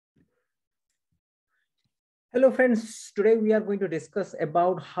Hello friends, today we are going to discuss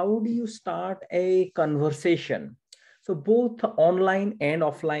about how do you start a conversation. So both online and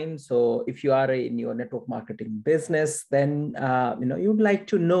offline. So if you are in your network marketing business, then you'd like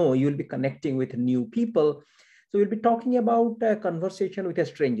to know you'll be connecting with new people. So we'll be talking about a conversation with a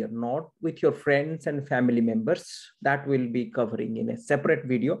stranger, not with your friends and family members. That will be covering in a separate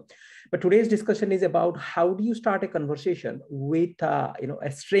video. But today's discussion is about how do you start a conversation with a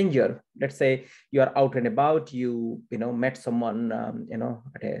stranger. Let's say you are out and about, you met someone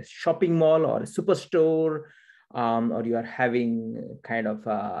at a shopping mall or a superstore, or you are having kind of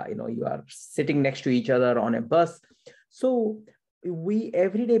you are sitting next to each other on a bus. So we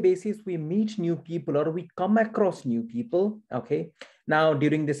everyday basis we meet new people or we come across new people. Okay, now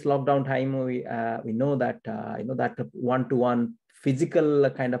during this lockdown time we know that that one-to-one physical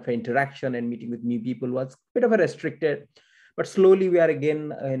kind of interaction and meeting with new people was a bit of a restricted, but slowly we are again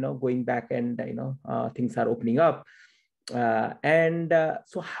going back, and things are opening up.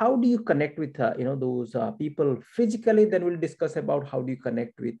 So how do you connect with those people physically? Then we'll discuss about how do you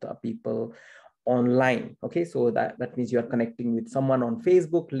connect with people online. Okay, so that means you are connecting with someone on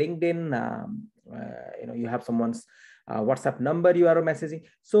Facebook, LinkedIn, you have someone's WhatsApp number you are messaging.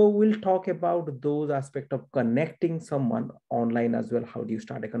 So we'll talk about those aspects of connecting someone online as well. How do you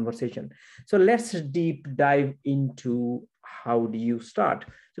start a conversation? So let's deep dive into how do you start.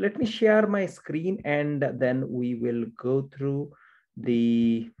 So let me share my screen and then we will go through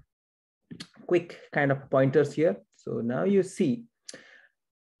the quick kind of pointers here. So now you see,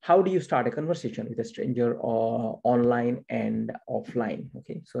 how do you start a conversation with a stranger or online and offline?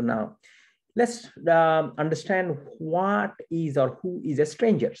 Okay, so now let's understand what is or who is a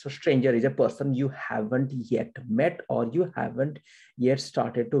stranger. So stranger is a person you haven't yet met or you haven't yet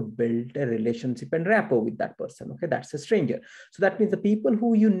started to build a relationship and rapport with that person. Okay, that's a stranger. So that means the people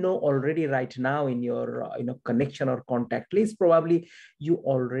who you know already right now in your connection or contact list, probably you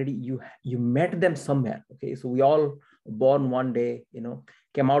already you met them somewhere. Okay, so we all born one day,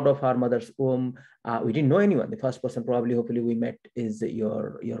 came out of our mother's womb. We didn't know anyone. The first person probably hopefully we met is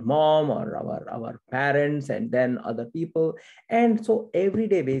your mom or our parents, and then other people. And so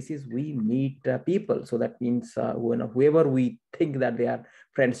everyday basis we meet people. So that means whoever we think that they are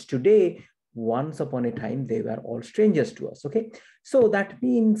friends today, once upon a time they were all strangers to us. Okay, so that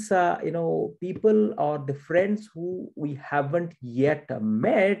means people or the friends who we haven't yet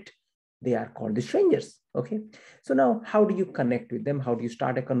met, they are called the strangers. Okay, so now how do you connect with them? How do you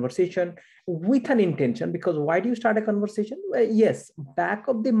start a conversation with an intention? Because why do you start a conversation? Well, yes, back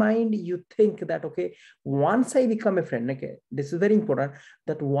of the mind you think that, okay, once I become a friend, okay, this is very important,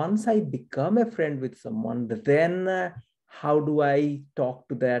 that once I become a friend with someone, then how do I talk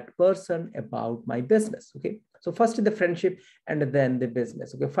to that person about my business? Okay, so first is the friendship and then the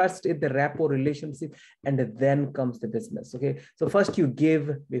business. Okay, first is the rapport relationship and then comes the business. Okay, so first you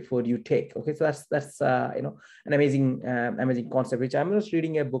give before you take. Okay, so that's an amazing concept, which I'm just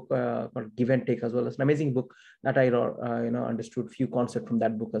reading a book called Give and Take as well. It's an amazing book that I understood few concepts from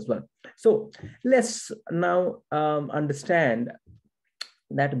that book as well. So let's now understand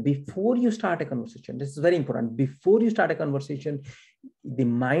that before you start a conversation, this is very important. Before you start a conversation, the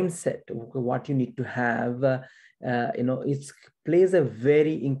mindset, what you need to have, it plays a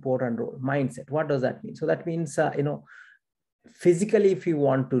very important role. Mindset. What does that mean? So that means, physically, if you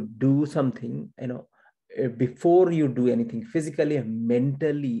want to do something, before you do anything physically,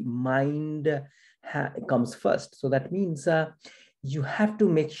 mentally, mind comes first. So that means you have to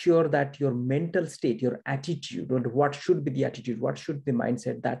make sure that your mental state, your attitude, and what should be the attitude, what should the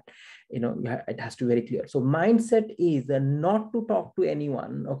mindset, that it has to be very clear. So mindset is not to talk to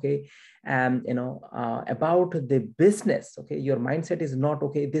anyone, okay, about the business. Okay, your mindset is not,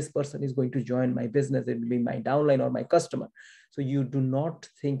 okay, this person is going to join my business, it will be my downline or my customer. So you do not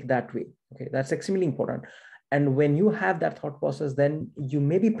think that way. Okay, that's extremely important. And when you have that thought process, then you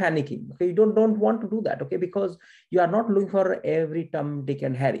may be panicking. Okay, you don't want to do that. Okay, because you are not looking for every Tom, Dick,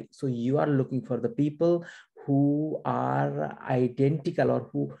 and Harry. So you are looking for the people who are identical or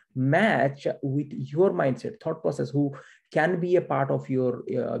who match with your mindset, thought process, who can be a part of your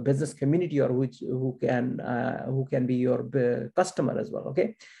business community, or who can be your customer as well.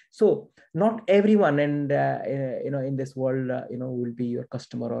 Okay, so not everyone and in this world will be your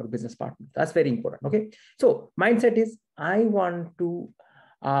customer or business partner. That's very important. Okay, so mindset is, I want to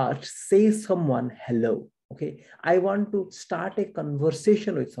say someone hello. Okay, I want to start a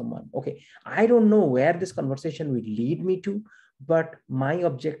conversation with someone. Okay, I don't know where this conversation will lead me to, but my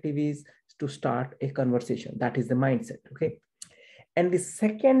objective is to start a conversation. That is the mindset. Okay, And the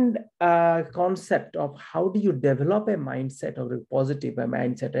second concept of how do you develop a mindset or a positive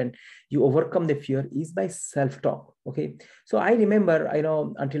mindset and you overcome the fear is by self-talk. Okay. So I remember,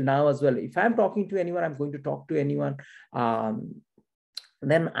 until now as well, if I'm talking to anyone, I'm going to talk to anyone,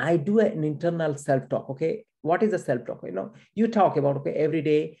 then I do an internal self-talk. Okay. What is the self-talk? You talk about, okay, every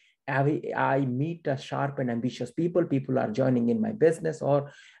day I meet sharp and ambitious people. People are joining in my business,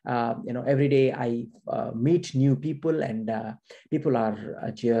 or every day I meet new people, and people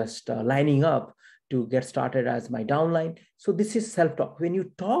are just lining up to get started as my downline. So this is self-talk. When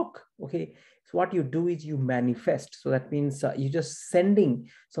you talk, okay, so what you do is you manifest. So that means you're just sending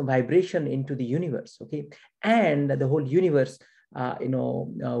some vibration into the universe, okay, and the whole universe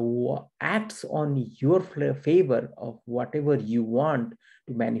acts on your favor of whatever you want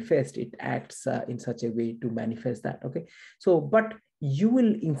to manifest. It acts in such a way to manifest that. Okay. So, but you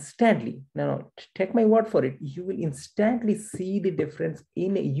will instantly, now take my word for it, you will instantly see the difference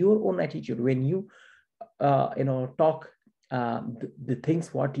in your own attitude when you, talk the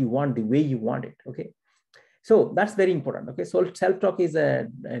things what you want, the way you want it. Okay. So that's very important. Okay. So self-talk is a,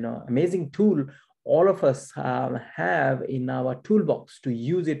 amazing tool all of us have in our toolbox to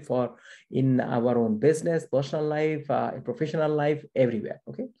use it for in our own business, personal life, professional life, everywhere.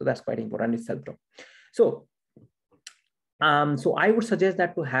 Okay, so that's quite important. It's self-talk. So so I would suggest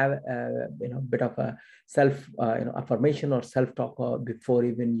that to have a bit of a self affirmation or self-talk before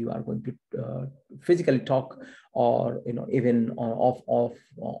even you are going to physically talk, or even off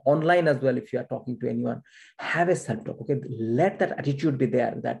online as well. If you are talking to anyone, have a self-talk. Okay, let that attitude be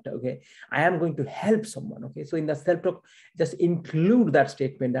there, that okay, I am going to help someone. Okay, so in the self-talk, just include that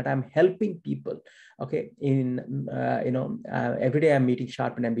statement that I'm helping people. Okay, in every day I'm meeting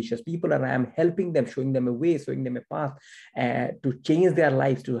sharp and ambitious people, and I'm helping them, showing them a way, showing them a path to change their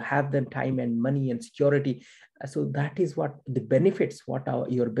lives, to have them time and money and security. So that is what the benefits, what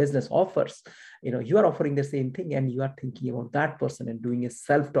your business offers. You are offering the same thing, and you are thinking about that person and doing a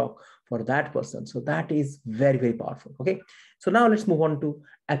self-talk for that person. So that is very, very powerful. Okay. So now let's move on to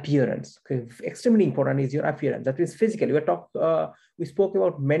appearance. Okay. Extremely important is your appearance. That is physical. We spoke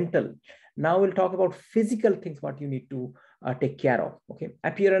about mental. Now we'll talk about physical things, what you need to take care of. Okay.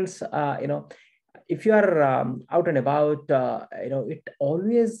 Appearance, if you are out and about, it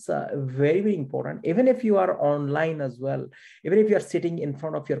always very, very important. Even if you are online as well, even if you are sitting in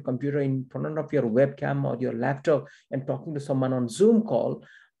front of your computer, in front of your webcam or your laptop and talking to someone on Zoom call,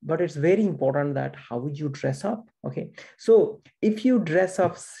 but it's very important that how would you dress up. Okay. So if you dress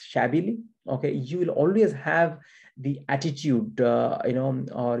up shabbily, okay, you will always have the attitude,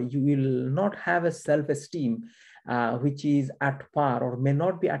 or you will not have a self-esteem which is at par or may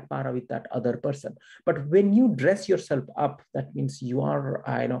not be at par with that other person. But when you dress yourself up, that means you are,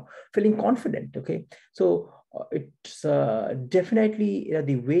 feeling confident. Okay. So it's definitely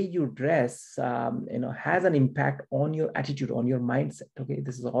the way you dress, has an impact on your attitude, on your mindset. Okay.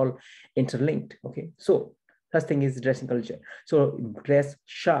 This is all interlinked. Okay. So first thing is dressing culture. So dress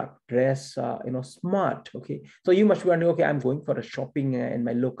sharp, dress, smart. Okay. So you must be wondering, okay, I'm going for a shopping in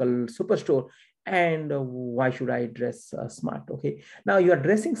my local superstore, and why should I dress smart? Okay. Now you are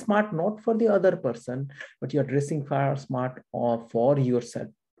dressing smart, not for the other person, but you're dressing for smart or for yourself,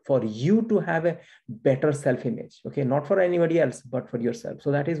 for you to have a better self-image. Okay. Not for anybody else, but for yourself.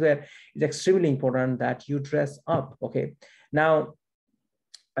 So that is where it's extremely important that you dress up. Okay. Now,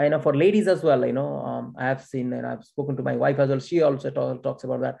 I know for ladies as well, I have seen, and I've spoken to my wife as well. She also talks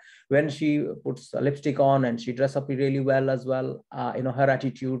about that when she puts lipstick on and she dresses up really well as well. Her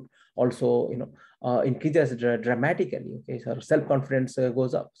attitude also, increases dramatically. Okay, so her self-confidence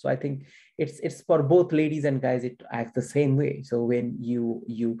goes up. So I think it's for both ladies and guys. It acts the same way. So when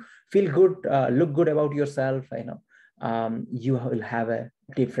you feel good, look good about yourself, you will have a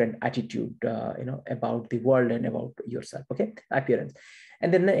different attitude, about the world and about yourself. Okay, appearance.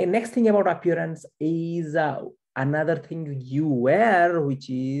 And then the next thing about appearance is another thing you wear,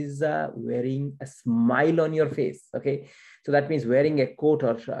 which is wearing a smile on your face. Okay, so that means wearing a coat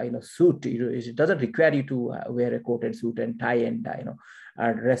or suit. It doesn't require you to wear a coat and suit and tie and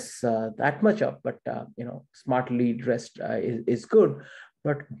dress that much up, but smartly dressed is good.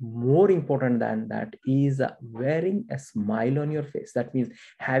 But more important than that is wearing a smile on your face. That means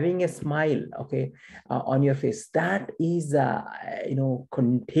having a smile, okay, on your face. That is,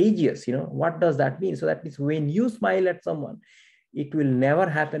 contagious. What does that mean? So that means when you smile at someone, it will never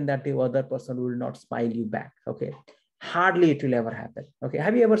happen that the other person will not smile you back. Okay. Hardly it will ever happen. Okay.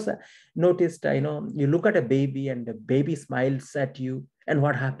 Have you ever noticed, you look at a baby and the baby smiles at you, and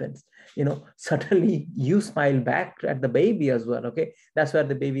what happens? Suddenly you smile back at the baby as well. Okay. That's where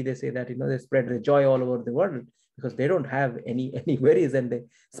the baby, they say that, they spread the joy all over the world because they don't have any worries and they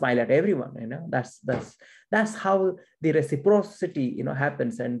smile at everyone. That's how the reciprocity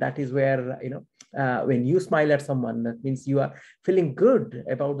happens, and that is where when you smile at someone, that means you are feeling good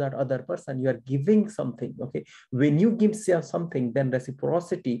about that other person. You are giving something. Okay, when you give something, then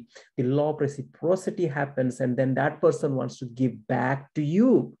reciprocity, the law of reciprocity happens, and then that person wants to give back to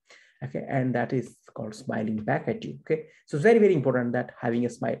you. Okay, and that is called smiling back at you. Okay, so it's very, very important that having a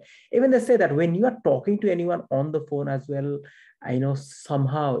smile. Even they say that when you are talking to anyone on the phone as well, I know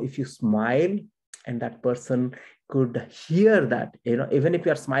somehow if you smile and that person could hear that, even if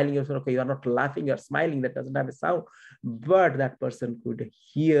you are smiling, you're okay, you are not laughing, you're smiling, that doesn't have a sound, but that person could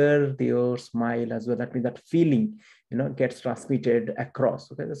hear your smile as well. That means that feeling, gets transmitted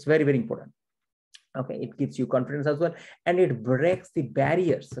across. Okay, that's very, very important. Okay, it gives you confidence as well, and it breaks the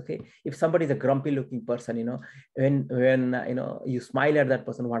barriers. Okay, if somebody is a grumpy looking person, when you smile at that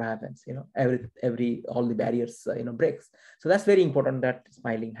person, what happens? All the barriers breaks. So that's very important, that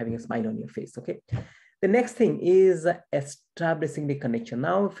smiling, having a smile on your face. Okay, the next thing is establishing the connection.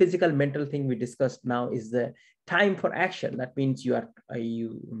 Now, physical, mental thing we discussed now is the time for action. That means you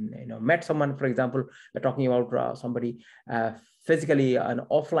met someone, for example, we're talking about somebody physically and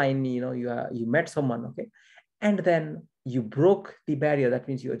offline, you met someone, okay, and then you broke the barrier. That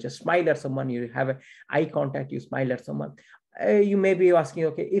means you just smile at someone, you have an eye contact, you smile at someone. You may be asking,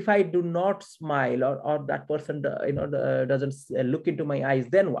 okay, if I do not smile, or that person doesn't look into my eyes,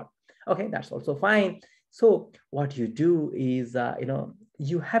 then what? Okay, that's also fine. So what you do is,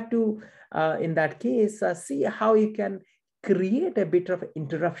 you have to, in that case, see how you can create a bit of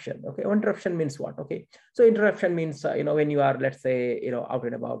interruption. Okay, interruption means what? Okay, so interruption means, when you are, let's say, out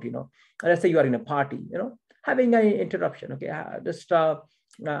and about, let's say you are in a party, having an interruption. Okay, just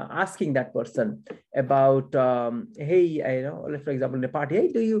asking that person about, hey, for example, in a party,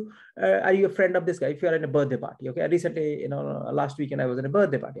 hey, are you a friend of this guy? If you are in a birthday party, okay, recently, last weekend I was in a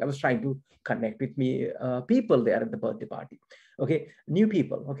birthday party. I was trying to connect with people there at the birthday party. Okay, new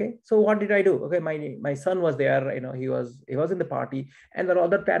people. Okay, so what did I do? Okay, my son was there. He was in the party, and there are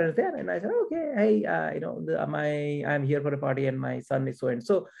other parents there, and I said, okay, hey, I'm here for a party, and my son is so and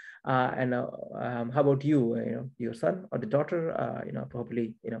so. How about you? Your son or the daughter?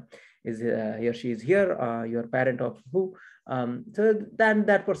 Probably is he or she is here. You're parent of who? So then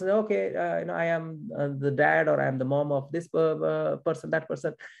that person, okay, I am the dad, or I am the mom of this person, that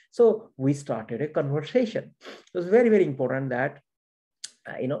person. So we started a conversation. So it's very, very important that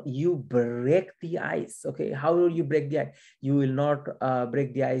you break the ice. Okay, how will you break the ice? You will not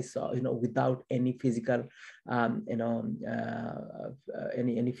break the ice without any physical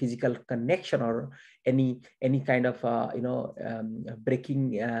any physical connection, or any kind of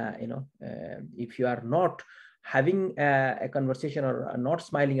breaking, if you are not having a conversation or not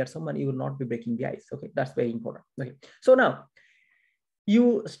smiling at someone, you will not be breaking the ice. Okay, that's very important. Okay, so now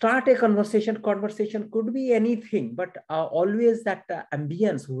you start a conversation could be anything, but always that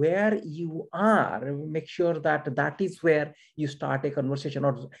ambience where you are, make sure that is where you start a conversation,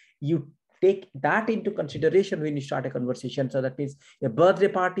 or you take that into consideration when you start a conversation. So that means a birthday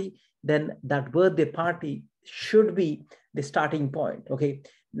party, then that birthday party should be the starting point. Okay,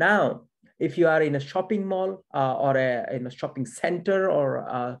 now if you are in a shopping mall, or in a shopping center, or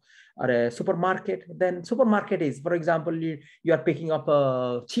a supermarket, then supermarket is, for example, you are picking up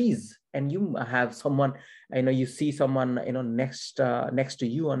a cheese, and you have someone, you see someone next to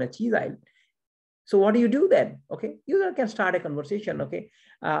you on a cheese aisle. So what do you do then? Okay, you can start a conversation. Okay,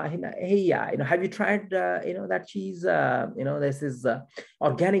 hey, yeah, have you tried that cheese? This is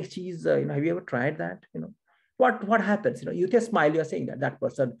organic cheese. Have you ever tried that? What happens? You just smile. You're saying that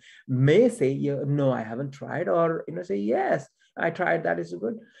person may say, no, I haven't tried, or say, yes, I tried, that is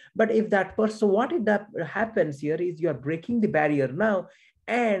good. But if that person, what if that happens here is you are breaking the barrier now,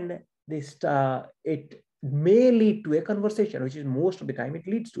 and this it may lead to a conversation, which is most of the time it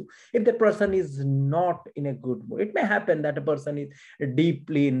leads to. If the person is not in a good mood, it may happen that a person is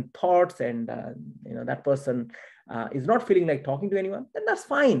deeply in thoughts, and that person is not feeling like talking to anyone, then that's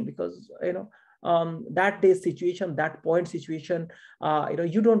fine, because that day situation, that point situation,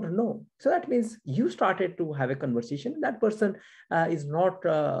 you don't know. So that means you started to have a conversation. That person is not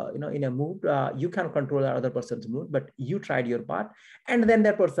in a mood. You can control the other person's mood, but you tried your part, and then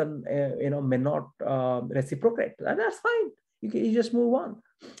that person may not reciprocate. That's fine. You just move on,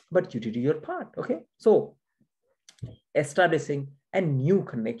 but you did your part. Okay, so establishing a new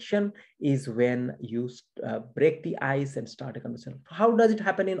connection is when you break the ice and start a conversation. How does it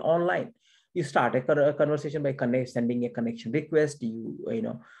happen in online? You start a conversation by sending a connection request. You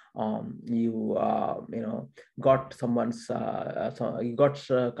got someone's, you got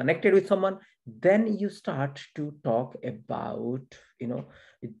connected with someone, then you start to talk about,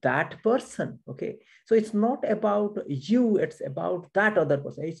 that person. Okay. So it's not about you, it's about that other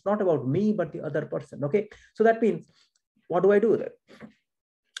person. It's not about me, but the other person. Okay. So that means, what do I do then?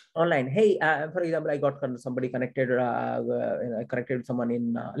 Online. Hey, for example, I got somebody connected, connected with someone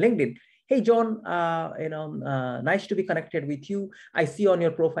in LinkedIn. Hey, John, nice to be connected with you. I see on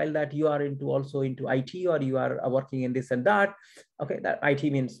your profile that you are also into IT, or you are working in this and that. Okay, that IT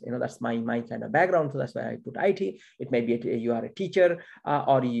means, that's my kind of background. So that's why I put IT. It may be you are a teacher,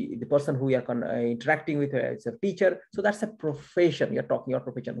 or the person who you are interacting with is a teacher. So that's a profession. You're talking about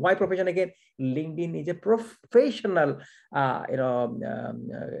profession. Why profession again? LinkedIn is a professional,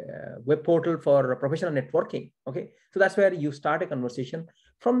 web portal for professional networking. Okay, so that's where you start a conversation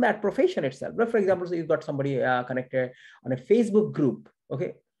from that profession itself. But for example, so you've got somebody connected on a Facebook group.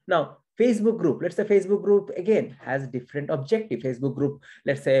 Okay, now Facebook group, let's say Facebook group again has different objective. Facebook group,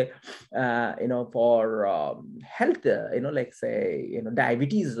 let's say, for health, like say,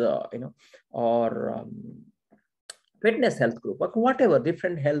 diabetes, or fitness health group, or whatever,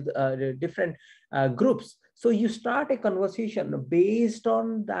 different health, different groups. So you start a conversation based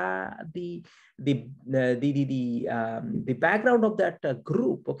on the background of that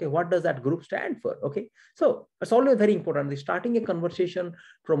group. Okay, what does that group stand for? Okay, so it's always very important, starting a conversation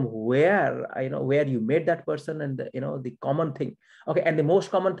from where where you met that person, and the common thing. Okay, and the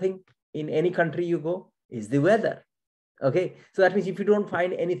most common thing in any country you go is the weather. Okay, so that means if you don't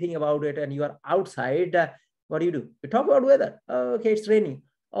find anything about it and you are outside, what do? You talk about weather. Oh, okay, it's raining.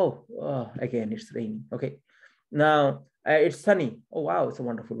 Oh, again, it's raining. Okay, now it's sunny. Oh, wow, it's a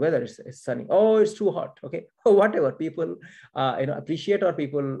wonderful weather. It's sunny. Oh, it's too hot. Okay, oh, whatever people appreciate, or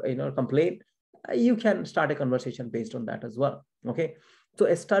people complain, you can start a conversation based on that as well. Okay, so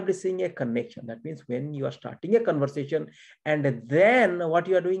establishing a connection, that means when you are starting a conversation, and then what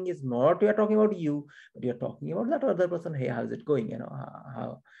you are doing is not you are talking about you, but you're talking about that other person. Hey, how's it going?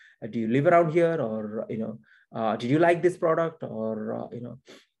 How do you live around here? Or did you like this product? Or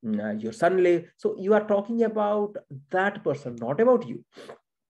your son live. So you are talking about that person, not about you.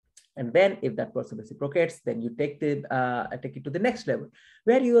 And then if that person reciprocates, then you take it to the next level,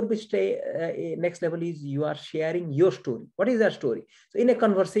 where you will be next level is you are sharing your story. What is that story? So in a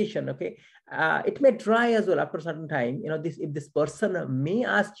conversation, okay, it may dry as well after a certain time. If this person may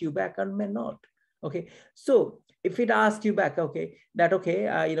ask you back and may not. Okay, so if it asks you back, okay, that okay,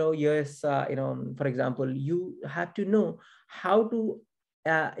 yes, for example, you have to know how to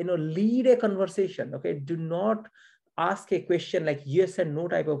lead a conversation. Okay, do not ask a question like yes and no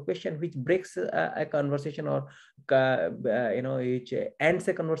type of question, which breaks a conversation, or which ends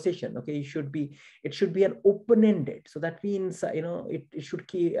a conversation. Okay, it should be an open-ended. So that means it should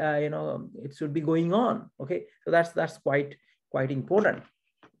keep it should be going on. Okay, so that's quite important.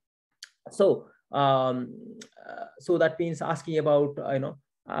 So so that means asking about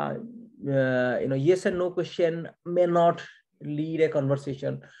yes and no question may not lead a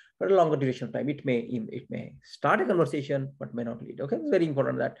conversation for a longer duration of time. It may start a conversation, but may not lead. Okay, it's very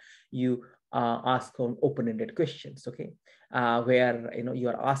important that you ask open-ended questions. Okay, where you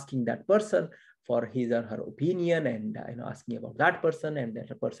are asking that person for his or her opinion, and asking about that person, and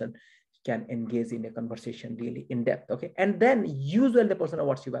that person can engage in a conversation really in depth. Okay, and then usually the person,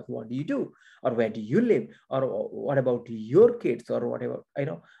 what's your back, what do you do, or where do you live, or what about your kids, or whatever,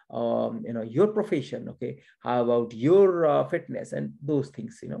 your profession. Okay, how about your fitness, and those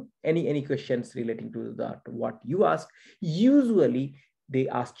things. Any questions relating to that, what you ask, usually they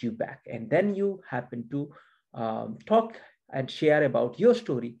ask you back, and then you happen to talk and share about your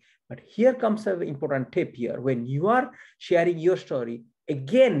story. But here comes an important tip here. When you are sharing your story,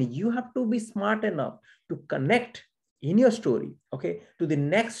 again, you have to be smart enough to connect in your story, okay, to the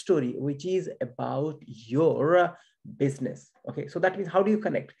next story, which is about your business. Okay, so that means how do you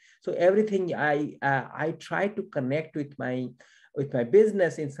connect? So everything I try to connect with my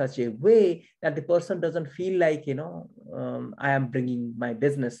business in such a way that the person doesn't feel like I am bringing my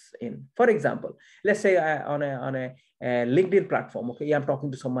business in. For example, let's say on a LinkedIn platform. Okay, I'm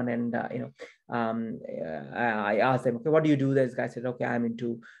talking to someone, and I asked them, okay, what do you do? This guy said, okay, I'm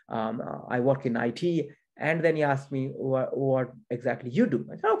into I work in IT. And then he asked me what exactly you do.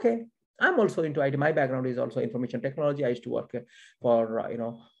 I said, okay, I'm also into IT. My background is also information technology. I used to work for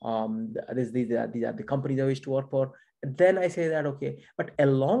these are the companies I used to work for. Then I say that, okay, but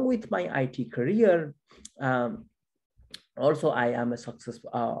along with my IT career, also I am a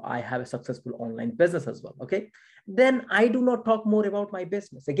successful, I have a successful online business as well. Okay, then I do not talk more about my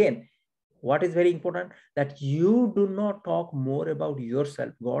business. Again, what is very important, that you do not talk more about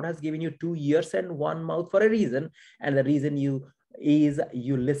yourself. God has given you 2 ears and one mouth for a reason. And the reason you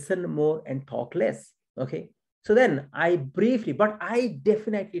listen more and talk less. Okay. So then I briefly, but I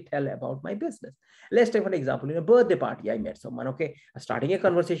definitely tell about my business. Let's take an example. In a birthday party, I met someone. Okay. Starting a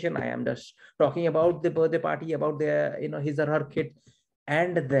conversation, I am just talking about the birthday party, about the, his or her kid.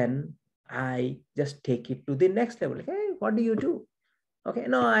 And then I just take it to the next level. Like, hey, what do you do? Okay,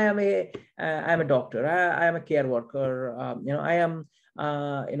 no, I am a doctor. I am a care worker. I am,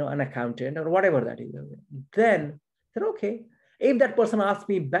 an accountant or whatever that is. Then okay. If that person asks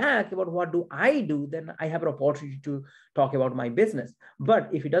me back about what do I do, then I have an opportunity to talk about my business. But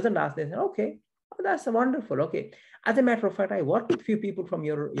if he doesn't ask, they say, okay, oh, that's wonderful. Okay. As a matter of fact, I work with few people from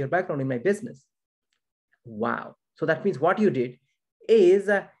your background in my business. Wow. So that means what you did is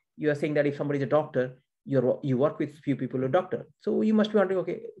you are saying that if somebody is a doctor, you work with few people who are doctor. So you must be wondering,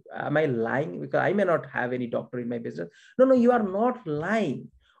 okay, am I lying? Because I may not have any doctor in my business. No, you are not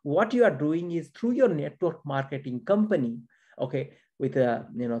lying. What you are doing is through your network marketing company, okay, with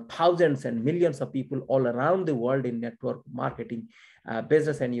thousands and millions of people all around the world in network marketing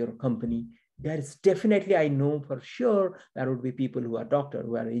business and your company, there is definitely, I know for sure, there would be people who are doctor,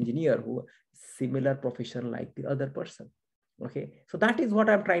 who are engineer, who are similar profession like the other person. Okay, so that is what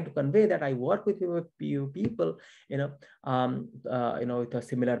I'm trying to convey, that I work with few people, with a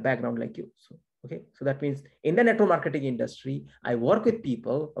similar background like you. So, okay, so that means in the network marketing industry, I work with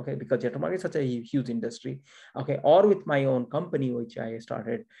people, okay, because network marketing is such a huge industry, okay, or with my own company, which I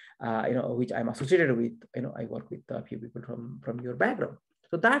started, which I'm associated with, I work with a few people from your background.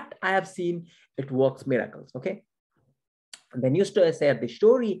 So that I have seen, it works miracles, okay. And then you share the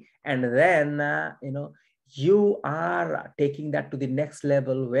story, and then, you are taking that to the next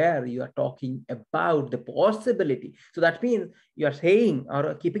level where you are talking about the possibility. So that means you are saying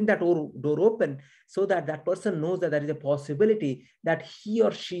or keeping that door open so that that person knows that there is a possibility that he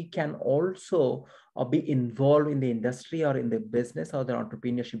or she can also be involved in the industry or in the business or the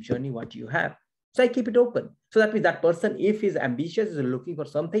entrepreneurship journey, what you have. So I keep it open. So that means that person, if he's ambitious, is looking for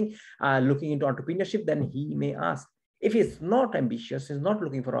something, looking into entrepreneurship, then he may ask. If he's not ambitious, he's not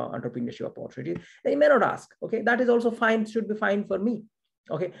looking for an entrepreneurship opportunity, then he may not ask. Okay, that is also fine, should be fine for me.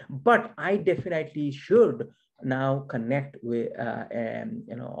 Okay, but I definitely should now connect with,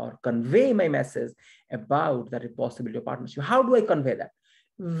 or convey my message about that possibility of partnership. How do I convey that?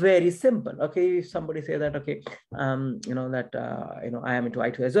 Very simple. Okay, if somebody say that, okay, I am into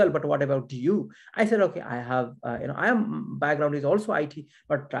IT as well, but what about you? I said, okay, I have, I am background is also IT,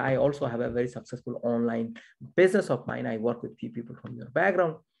 but I also have a very successful online business of mine. I work with few people from your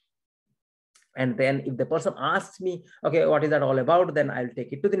background. And then if the person asks me, okay, what is that all about? Then I'll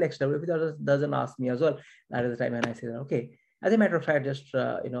take it to the next level. If it doesn't ask me as well, that is the time when I say, okay, as a matter of fact, just,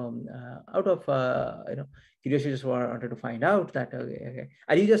 out of, curiosity, just wanted to find out that, okay,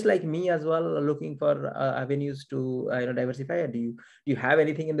 are you just like me as well, looking for avenues to, diversify? Do you have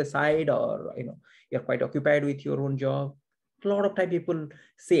anything in the side, or, you're quite occupied with your own job? A lot of time people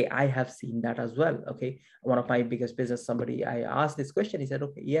say, I have seen that as well. Okay. One of my biggest business, somebody, I asked this question. He said,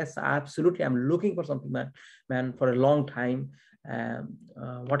 okay, yes, absolutely. I'm looking for something, man, for a long time.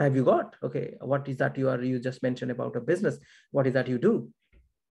 What have you got? Okay. What is that you just mentioned about a business? What is that you do?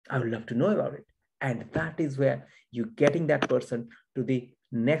 I would love to know about it. And that is where you getting that person to the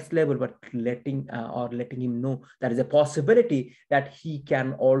next level, but letting him know there is a possibility that he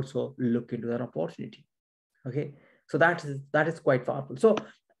can also look into that opportunity. Okay. So that is quite powerful. So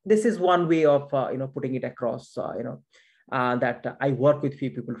this is one way of putting it across. That I work with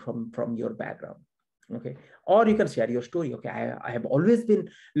few people from your background. Okay, or you can share your story. Okay, I have always been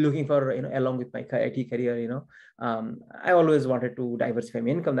looking for, along with my IT career, I always wanted to diversify my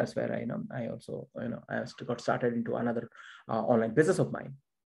income. That's where I also I got started into another online business of mine.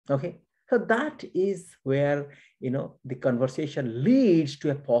 Okay, so that is where the conversation leads to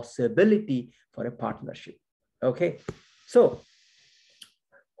a possibility for a partnership. Okay, so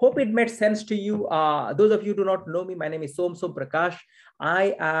hope it made sense to you. Those of you who do not know me, my name is Som Prakash.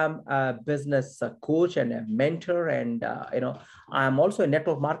 I am a business coach and a mentor, and I'm also a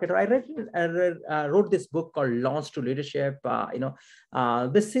network marketer. I wrote this book called Launch to Leadership.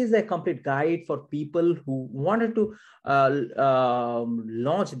 This is a complete guide for people who wanted to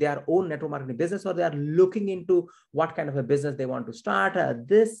launch their own network marketing business, or they are looking into what kind of a business they want to start.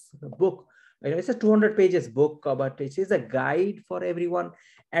 This book, it's a 200 pages book, but it is a guide for everyone,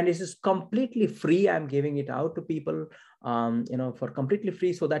 and this is completely free. I'm giving it out to people, for completely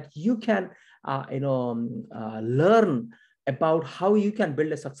free, so that you can, learn about how you can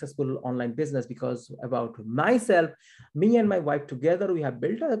build a successful online business. Because about myself, me and my wife together, we have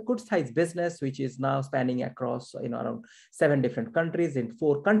built a good sized business which is now spanning across around 7 different countries in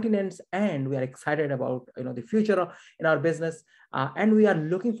 4 continents, and we are excited about the future in our business, and we are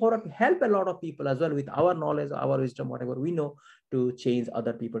looking forward to help a lot of people as well with our knowledge, our wisdom, whatever we know, to change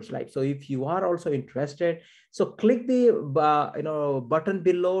other people's lives. So if you are also interested, so click the button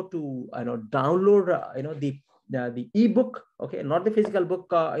below to download the ebook. Okay, not the physical book,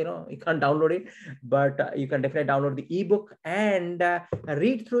 you can't download it, but you can definitely download the ebook and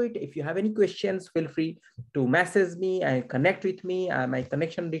read through it. If you have any questions, feel free to message me and connect with me. My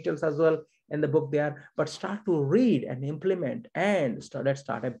connection details as well in the book there. But start to read and implement, and let's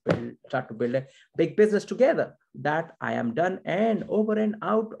start to build a big business together. That I am done and over and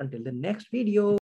out until the next video.